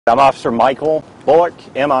I'm Officer Michael Bullock,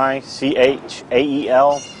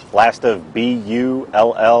 M-I-C-H-A-E-L, last of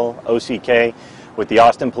B-U-L-L-O-C-K, with the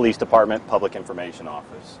Austin Police Department Public Information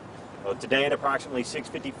Office. Well, today at approximately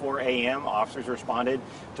 6:54 a.m., officers responded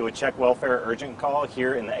to a check welfare urgent call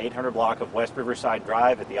here in the 800 block of West Riverside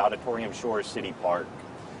Drive at the Auditorium Shores City Park.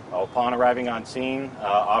 Upon arriving on scene,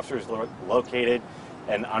 officers located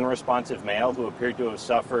an unresponsive male who appeared to have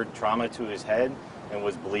suffered trauma to his head and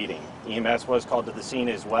was bleeding. EMS was called to the scene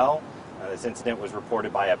as well. This incident was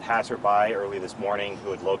reported by a passerby early this morning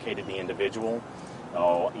who had located the individual.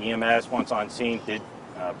 EMS, once on scene, did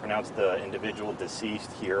pronounce the individual deceased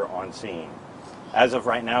here on scene. As of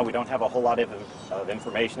right now, we don't have a whole lot of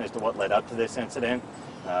information as to what led up to this incident,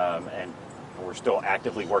 and we're still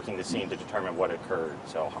actively working the scene to determine what occurred.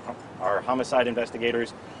 So our homicide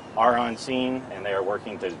investigators are on scene, and they are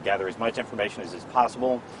working to gather as much information as is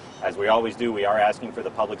possible. As we always do, we are asking for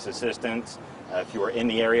the public's assistance. If you are in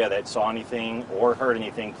the area that saw anything or heard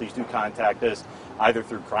anything, please do contact us either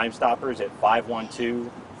through Crime Stoppers at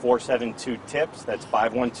 512-472-TIPS, that's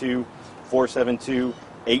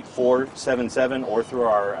 512-472-8477, or through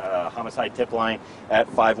our homicide tip line at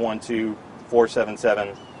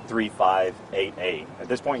 512-477-3588. At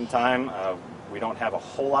this point in time, we don't have a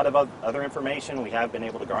whole lot of other information. We have been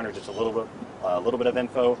able to garner just a little bit of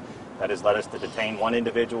info that has led us to detain one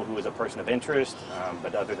individual who is a person of interest.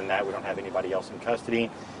 But other than that, we don't have anybody else in custody,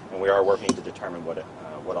 and we are working to determine what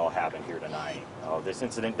all happened here tonight. This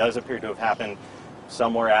incident does appear to have happened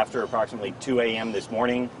somewhere after approximately 2 a.m. this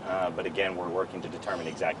morning, but again, we're working to determine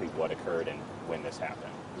exactly what occurred and when this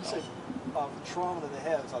happened. You said trauma to the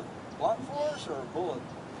head, is it blunt force or a bullet?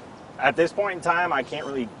 At this point in time, I can't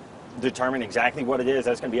really determine exactly what it is.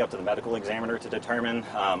 That's going to be up to the medical examiner to determine.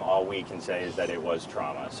 All we can say is that it was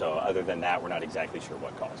trauma. So other than that, we're not exactly sure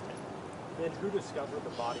what caused it. And who discovered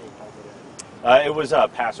the body and called it in? It was a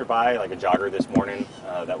passerby, like a jogger this morning,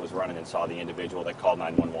 that was running and saw the individual that called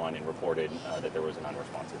 911 and reported that there was an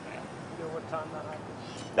unresponsive man. You know what time that happened?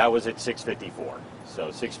 That was at 6:54.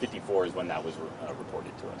 So 6:54 is when that was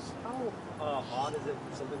reported to us. How odd is it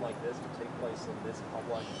for something like this to take place in this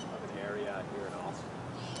public of an area here in Austin?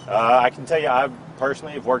 I can tell you, I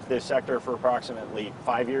personally have worked this sector for approximately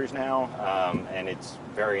 5 years now, and it's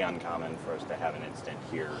very uncommon for us to have an incident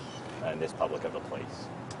here in this public of a place.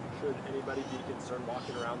 Should anybody be concerned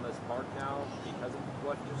walking around this park now because of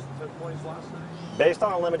what just took place last night? Based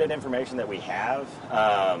on the limited information that we have,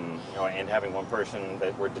 and having one person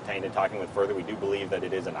that we're detained and talking with further, we do believe that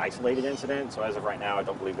it is an isolated incident. So as of right now, I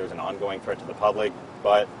don't believe there's an ongoing threat to the public.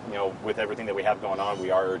 But with everything that we have going on,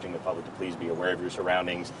 we are urging the public to please be aware of your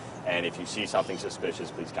surroundings. And if you see something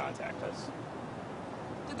suspicious, please contact us.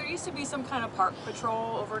 There used to be some kind of park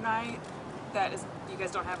patrol overnight that you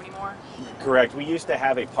guys don't have anymore? Correct. We used to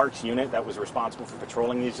have a parks unit that was responsible for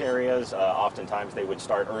patrolling these areas. Oftentimes they would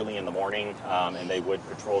start early in the morning, and they would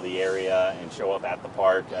patrol the area and show up at the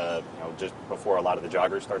park just before a lot of the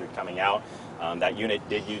joggers started coming out. That unit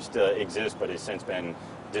did used to exist, but has since been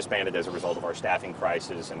disbanded as a result of our staffing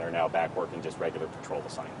crisis, and they're now back working just regular patrol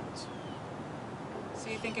assignments. So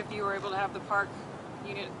you think if you were able to have the park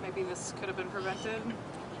unit, maybe this could have been prevented?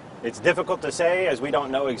 It's difficult to say, as we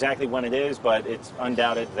don't know exactly when it is, but it's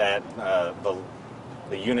undoubted that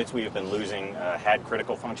the units we have been losing had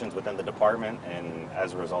critical functions within the department, and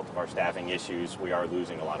as a result of our staffing issues, we are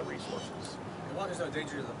losing a lot of resources. And while there's no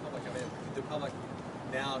danger to the public, I mean, the public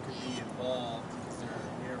now could be involved because they're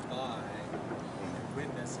nearby and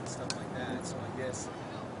witness and stuff like that. So I guess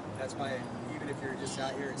that's why, even if you're just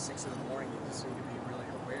out here at 6 in the morning, you just need to be really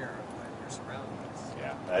aware of your surroundings.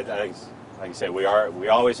 Yeah, like I said, we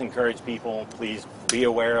always encourage people, please be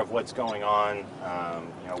aware of what's going on.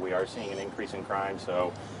 We are seeing an increase in crime,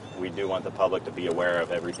 so we do want the public to be aware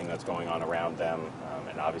of everything that's going on around them.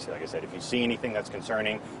 And obviously, like I said, if you see anything that's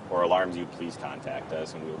concerning or alarms you, please contact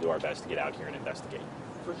us, and we will do our best to get out here and investigate.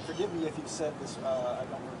 Forgive me if you've said this, I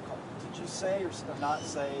don't recall. Did you say or not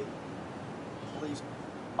say police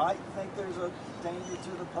might think there's a danger to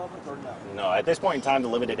the public, or no? No, at this point in time, the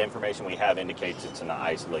limited information we have indicates it's an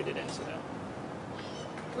isolated incident.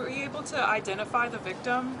 Were you able to identify the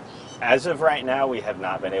victim? As of right now, we have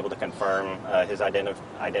not been able to confirm his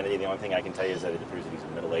identity. The only thing I can tell you is that it appears that he's a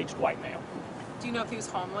middle-aged white male. Do you know if he was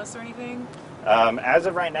homeless or anything? As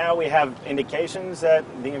of right now, we have indications that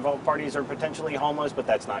the involved parties are potentially homeless, but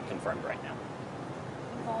that's not confirmed right now.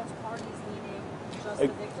 Involved parties meaning just the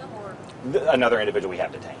victim, or another individual we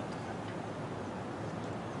have detained.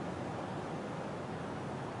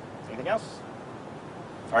 Anything else?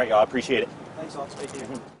 All right, y'all. I appreciate it. Thanks, Officer.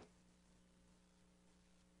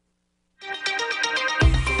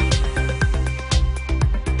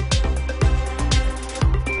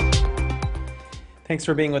 Thanks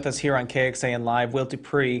for being with us here on KXAN Live. Will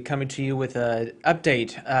Dupree coming to you with an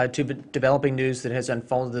update to developing news that has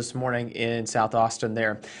unfolded this morning in South Austin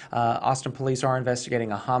there. Austin police are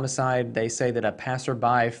investigating a homicide. They say that a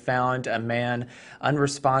passerby found a man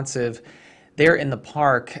unresponsive there in the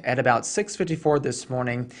park at about 6:54 this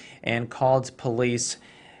morning and called police.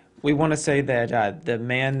 We want to say that the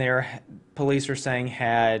man there, police are saying,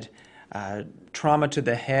 had trauma to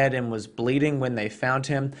the head and was bleeding when they found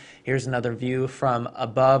him. Here's another view from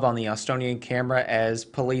above on the Austonian camera as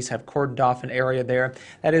police have cordoned off an area there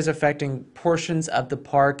that is affecting portions of the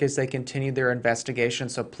park as they continue their investigation.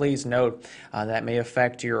 So please note that may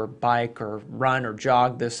affect your bike or run or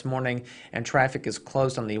jog this morning, and traffic is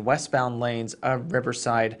closed on the westbound lanes of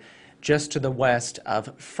Riverside just to the west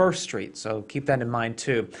of First Street, so keep that in mind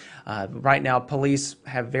too. Right now, police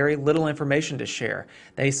have very little information to share.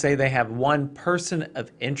 They say they have one person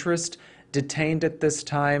of interest detained at this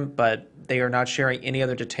time, but they are not sharing any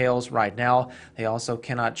other details right now. They also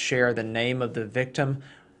cannot share the name of the victim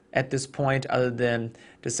at this point, other than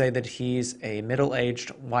to say that he's a middle-aged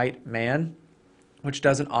white man, which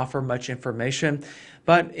doesn't offer much information.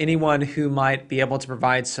 But anyone who might be able to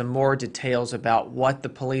provide some more details about what the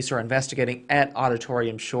police are investigating at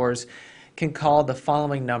Auditorium Shores can call the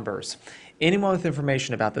following numbers. Anyone with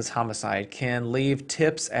information about this homicide can leave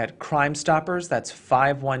tips at Crime Stoppers. That's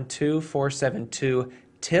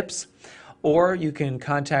 512-472-TIPS. Or you can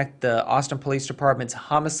contact the Austin Police Department's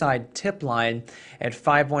Homicide Tip Line at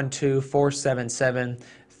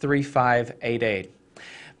 512-477-3588.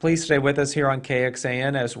 Please stay with us here on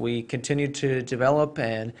KXAN as we continue to develop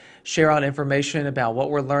and share out information about what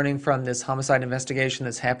we're learning from this homicide investigation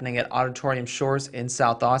that's happening at Auditorium Shores in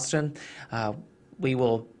South Austin. We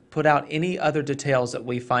will put out any other details that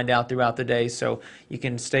we find out throughout the day, so you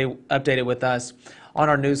can stay updated with us on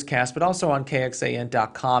our newscast, but also on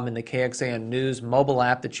KXAN.com and the KXAN News mobile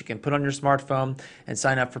app that you can put on your smartphone and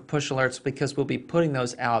sign up for push alerts, because we'll be putting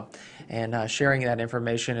those out and sharing that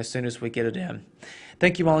information as soon as we get it in.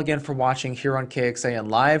 Thank you all again for watching here on KXAN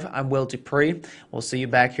Live. I'm Will Dupree. We'll see you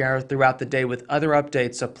back here throughout the day with other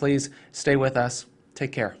updates, so please stay with us.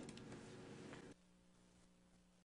 Take care.